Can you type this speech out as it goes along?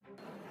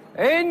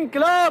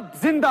इनकलाब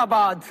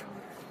जिंदाबाद,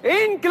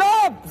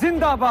 इनकलाब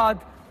जिंदाबाद,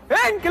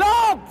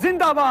 इनकलाब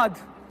जिंदाबाद।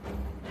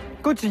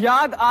 कुछ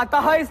याद आता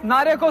है इस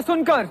नारे को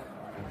सुनकर?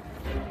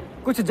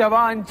 कुछ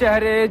जवान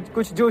चेहरे,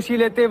 कुछ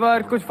जोशीले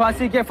तेवर, कुछ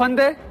फांसी के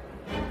फंदे।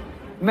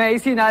 मैं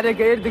इसी नारे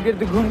के इर्द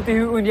गिर्द घूमती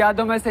हुई उन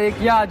यादों में से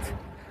एक याद,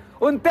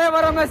 उन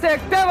तेवरों में से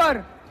एक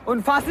तेवर,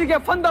 उन फांसी के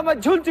फंदों में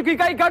झूल चुकी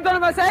कई गर्दनों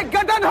में से एक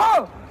गर्दन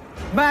हो।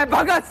 मैं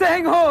भगत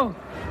सिंह हूं,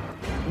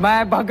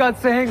 मैं भगत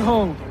सिंह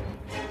हूं।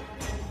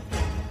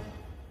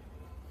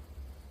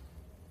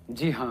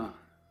 जी हां,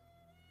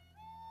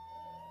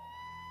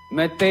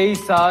 मैं 23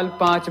 साल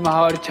 5 माह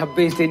और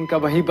 26 दिन का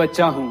वही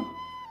बच्चा हूं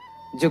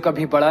जो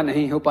कभी बड़ा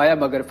नहीं हो पाया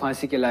मगर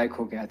फांसी के लायक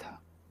हो गया था।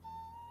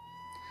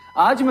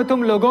 आज मैं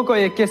तुम लोगों को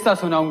एक किस्सा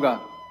सुनाऊंगा,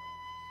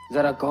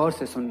 जरा गौर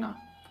से सुनना,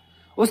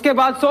 उसके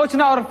बाद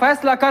सोचना और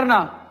फैसला करना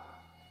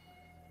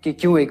कि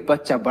क्यों एक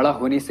बच्चा बड़ा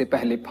होने से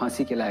पहले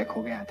फांसी के लायक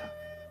हो गया था।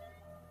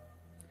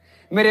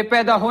 मेरे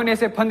पैदा होने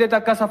से फंदे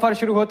तक का सफर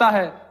शुरू होता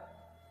है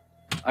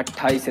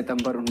 28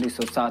 सितंबर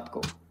 1907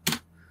 को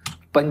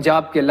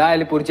पंजाब के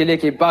लायलपुर जिले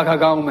के बाघा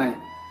गांव में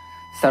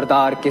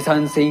सरदार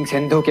किशन सिंह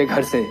संधू के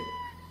घर से,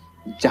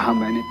 जहां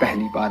मैंने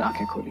पहली बार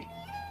आंखें खोली।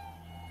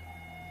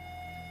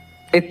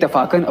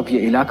 इत्तेफाकन अब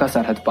यह इलाका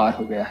सरहद पार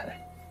हो गया है।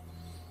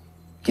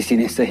 किसी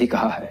ने सही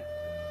कहा है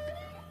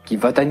कि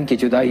वतन की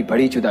जुदाई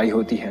बड़ी जुदाई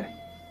होती है।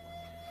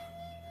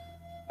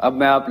 अब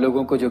मैं आप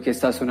लोगों को जो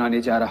किस्सा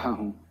सुनाने जा रहा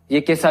हूं, यह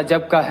किस्सा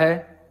जब का है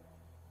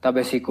तब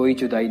ऐसी कोई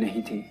जुदाई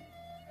नहीं थी।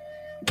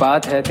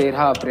 बात है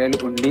 13 अप्रैल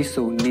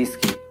 1919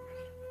 की।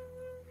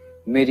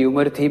 मेरी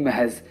उम्र थी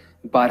महज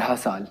 12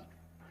 साल।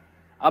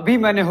 अभी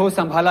मैंने होश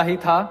संभाला ही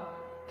था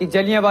कि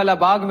जलियांवाला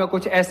बाग में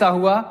कुछ ऐसा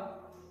हुआ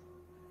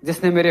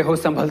जिसने मेरे होश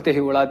संभलते ही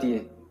उड़ा दिए।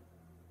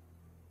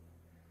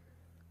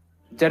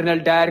 जनरल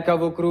डायर का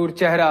वो क्रूर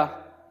चेहरा,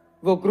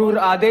 वो क्रूर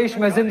आदेश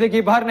मैं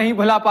जिंदगी भर नहीं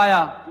भुला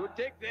पाया।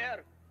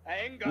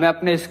 मैं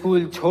अपने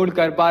स्कूल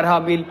छोड़कर 12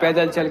 मील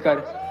पैदल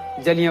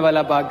चलकर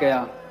जलियांवाला बाग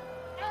गया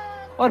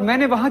और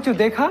मैंने वहां जो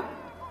देखा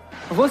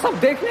वो सब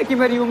देखने की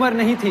मेरी उम्र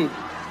नहीं थी।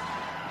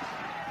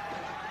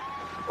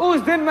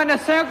 उस दिन मैंने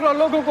सैकड़ों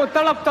लोगों को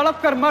तड़प तड़प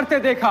कर मरते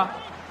देखा,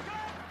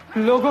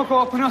 लोगों को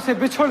अपनों से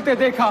बिछोड़ते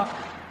देखा,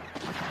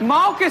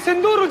 माओ के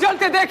सिंदूर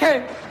उजलते देखे,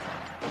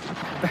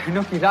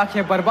 बहनों की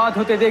राखियां बर्बाद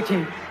होते देखी।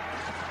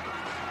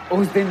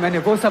 उस दिन मैंने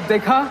वो सब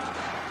देखा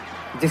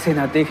जिसे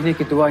ना देखने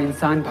की दुआ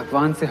इंसान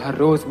भगवान से हर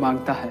रोज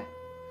मांगता है।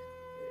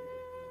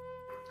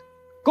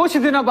 कुछ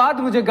दिनों बाद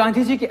मुझे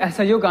गांधी जी के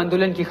असहयोग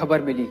आंदोलन की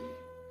खबर मिली,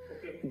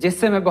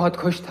 जिससे मैं बहुत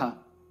खुश था।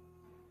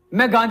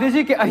 मैं गांधी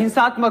जी के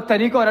अहिंसात्मक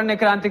तरीकों और अन्य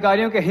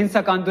क्रांतिकारियों के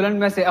हिंसक आंदोलन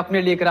में से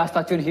अपने लिए एक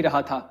रास्ता चुन ही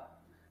रहा था।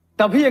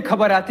 तभी एक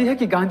खबर आती है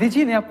कि गांधी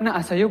जी ने अपना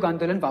असहयोग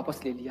आंदोलन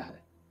वापस ले लिया है।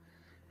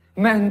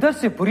 मैं अंदर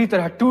से बुरी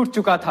तरह टूट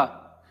चुका था।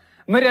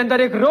 मेरे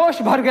अंदर एक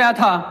रोष भर गया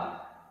था।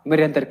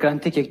 मेरे अंदर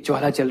क्रांति की एक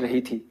ज्वाला जल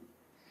रही थी।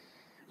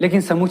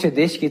 लेकिन समूचे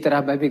देश की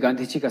तरह मैं भी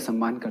गांधी जी का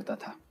सम्मान करता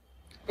था।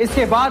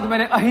 इसके बाद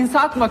मैंने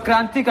अहिंसात्मक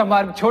क्रांति का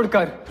मार्ग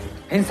छोड़कर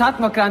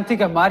हिंसात्मक क्रांति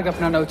का मार्ग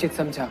अपनाना उचित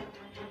समझा।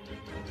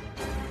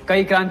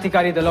 कई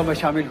क्रांतिकारी दलों में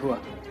शामिल हुआ,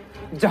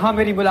 जहां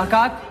मेरी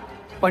मुलाकात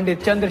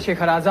पंडित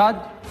चंद्रशेखर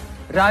आजाद,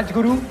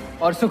 राजगुरु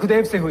और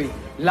सुखदेव से हुई।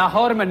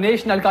 लाहौर में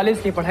नेशनल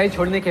कॉलेज की पढ़ाई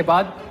छोड़ने के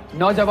बाद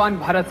नौजवान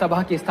भारत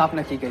सभा की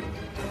स्थापना की गई।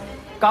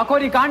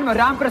 काकोरी कांड में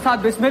राम प्रसाद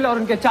बिस्मिल और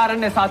उनके 4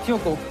 अन्य साथियों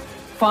को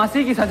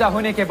फांसी की सजा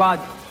होने के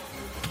बाद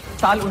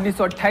साल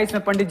 1928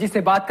 में पंडित जी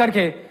से बात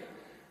करके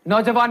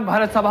नौजवान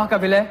भारत सभा का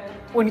विलय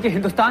उनके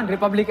हिंदुस्तान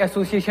रिपब्लिक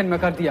एसोसिएशन में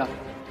कर दिया,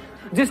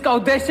 जिसका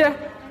उद्देश्य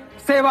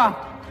सेवा,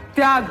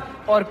 त्याग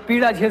और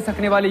पीड़ा झेल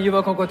सकने वाले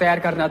युवकों को तैयार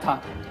करना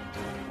था।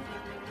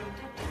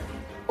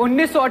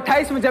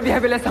 1928 में जब यह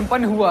विलय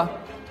संपन्न हुआ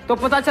तो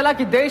पता चला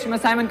कि देश में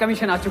साइमन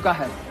कमीशन आ चुका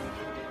है,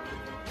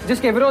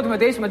 जिसके विरोध में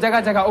देश में जगह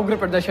जगह उग्र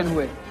प्रदर्शन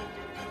हुए।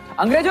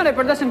 अंग्रेजों ने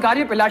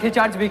प्रदर्शनकारियों पर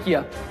लाठीचार्ज भी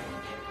किया।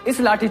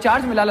 इस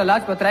लाठीचार्ज में लाला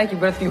लाजपत राय की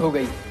मृत्यु हो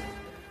गई,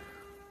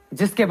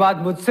 जिसके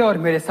बाद मुझसे और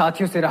मेरे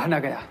साथियों से रहा न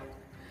गया।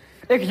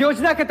 एक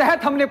योजना के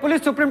तहत हमने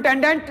पुलिस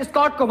सुपरिंटेंडेंट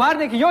स्कॉट को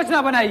मारने की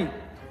योजना बनाई।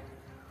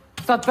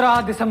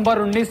 17 दिसंबर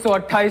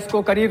 1928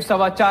 को करीब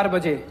 4:15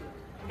 बजे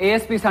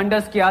एएसपी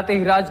सैंडर्स के आते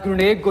ही राजगुरु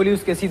ने एक गोली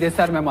उसके सीधे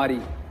सर में मारी,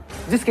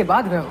 जिसके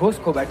बाद वह होश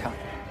खो बैठा।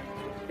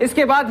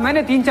 इसके बाद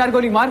मैंने 3-4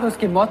 गोली मारकर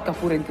उसकी मौत का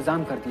पूरा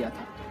इंतजाम कर दिया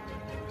था।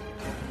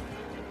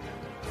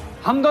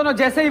 हम दोनों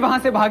जैसे ही वहां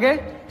से भागे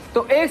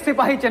तो एक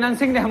सिपाही चनन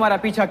सिंह ने हमारा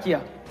पीछा किया,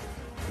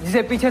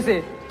 जिसे पीछे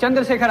से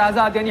चंद्रशेखर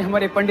आजाद यानी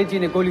हमारे पंडित जी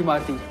ने गोली मार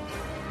दी।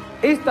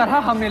 इस तरह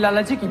हमने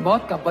लाला जी की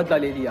मौत का बदला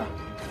ले लिया।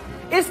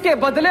 इसके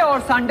बदले और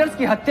सैंडर्स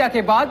की हत्या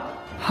के बाद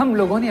हम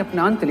लोगों ने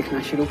अपना अंत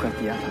लिखना शुरू कर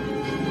दिया था।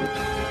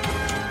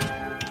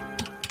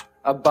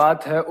 अब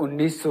बात है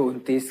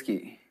 1929 की,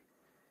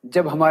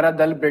 जब हमारा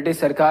दल ब्रिटिश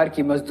सरकार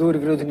की मजदूर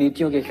विरुद्ध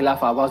नीतियों के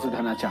खिलाफ आवाज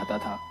उठाना चाहता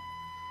था।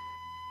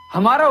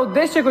 हमारा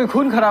उद्देश्य कोई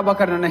खून खराबा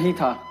करना नहीं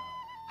था,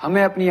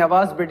 हमें अपनी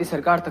आवाज ब्रिटिश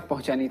सरकार तक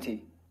पहुंचानी थी।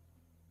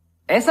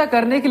 ऐसा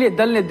करने के लिए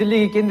दल ने दिल्ली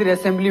की केंद्रीय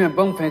असेंबली में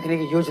बम फेंकने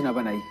की योजना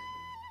बनाई।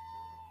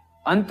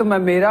 अंत में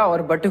मेरा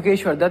और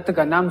बटुकेश्वर दत्त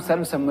का नाम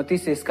सर्वसम्मति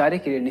से इस कार्य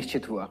के लिए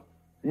निश्चित हुआ।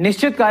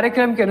 निश्चित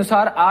कार्यक्रम के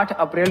अनुसार 8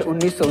 अप्रैल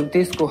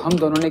 1929 को हम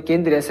दोनों ने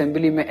केंद्रीय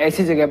असेंबली में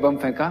ऐसी जगह बम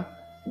फेंका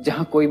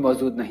जहां कोई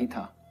मौजूद नहीं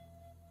था।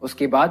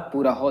 उसके बाद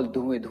पूरा हॉल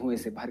धुएं धुएं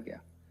से भर गया।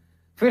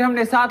 फिर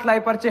हमने 7 लाई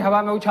पर्चे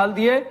हवा में उछाल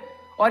दिए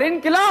और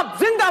इनकिलाब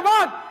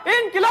जिंदाबाद,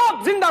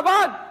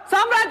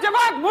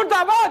 साम्राज्यवाद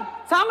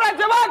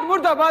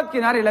मुर्दाबाद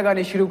के नारे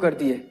लगाने शुरू कर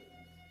दिए।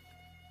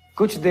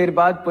 कुछ देर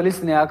बाद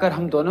पुलिस ने आकर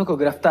हम दोनों को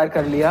गिरफ्तार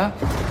कर लिया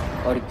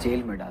और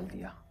जेल में डाल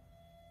दिया।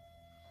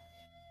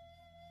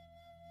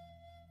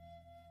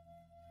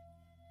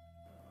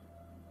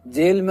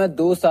 जेल में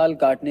 2 साल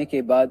काटने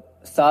के बाद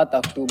 7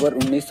 अक्टूबर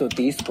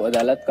 1930 को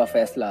अदालत का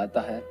फैसला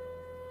आता है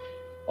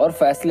और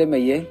फैसले में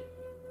यह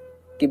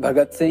कि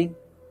भगत सिंह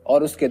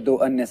और उसके 2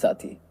 अन्य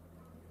साथी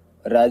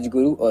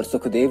राजगुरु और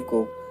सुखदेव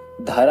को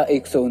धारा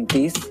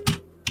 129,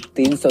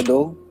 302,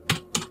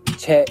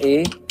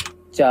 6A,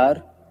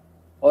 4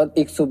 और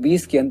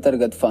 120 के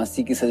अंतर्गत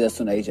फांसी की सजा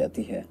सुनाई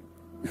जाती है।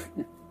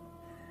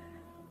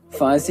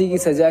 फांसी की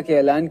सजा के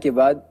ऐलान के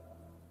बाद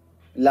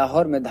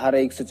लाहौर में धारा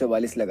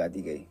 144 लगा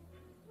दी गई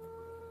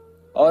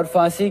और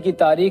फांसी की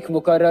तारीख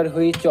मुकर्रर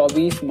हुई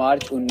 24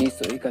 मार्च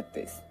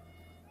 1931।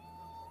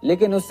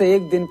 लेकिन उससे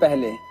एक दिन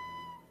पहले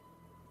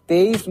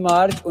 23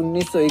 मार्च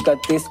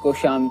 1931 को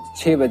शाम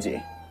 6 बजे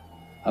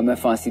हमें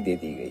फांसी दे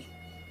दी गई।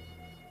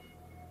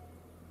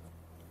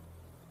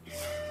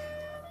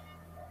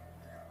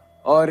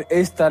 और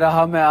इस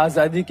तरह मैं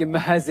आजादी की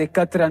महज एक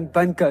कतरन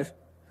बनकर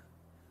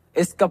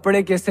इस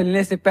कपड़े के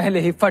सिलने से पहले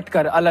ही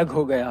फटकर अलग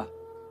हो गया।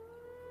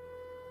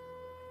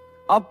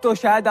 अब तो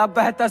शायद आप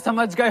बेहतर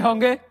समझ गए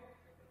होंगे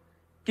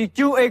कि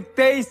क्यों एक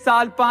 23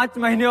 साल 5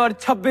 महीने और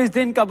 26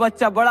 दिन का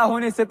बच्चा बड़ा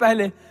होने से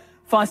पहले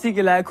फांसी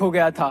के लायक हो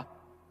गया था।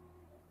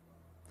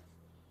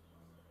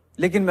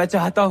 लेकिन मैं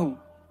चाहता हूं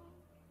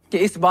कि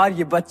इस बार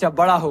ये बच्चा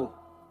बड़ा हो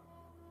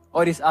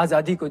और इस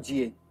आजादी को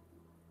जिए,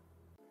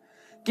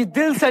 कि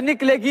दिल से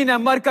निकलेगी न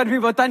मरकर भी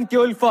वतन की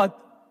उल्फत,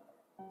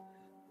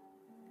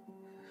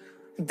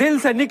 दिल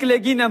से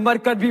निकलेगी न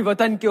मरकर भी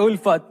वतन की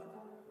उल्फत।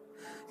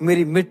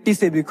 मेरी मिट्टी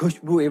से भी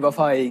खुशबू ए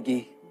वफा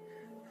आएगी,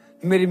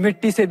 मेरी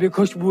मिट्टी से भी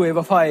खुशबू ए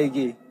वफा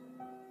आएगी।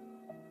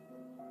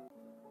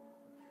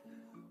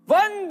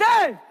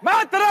 वंदे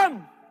मातरम,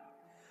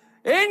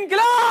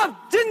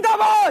 इनकलाब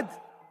जिंदाबाद,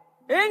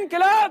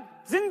 इनकलाब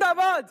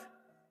जिंदाबाद।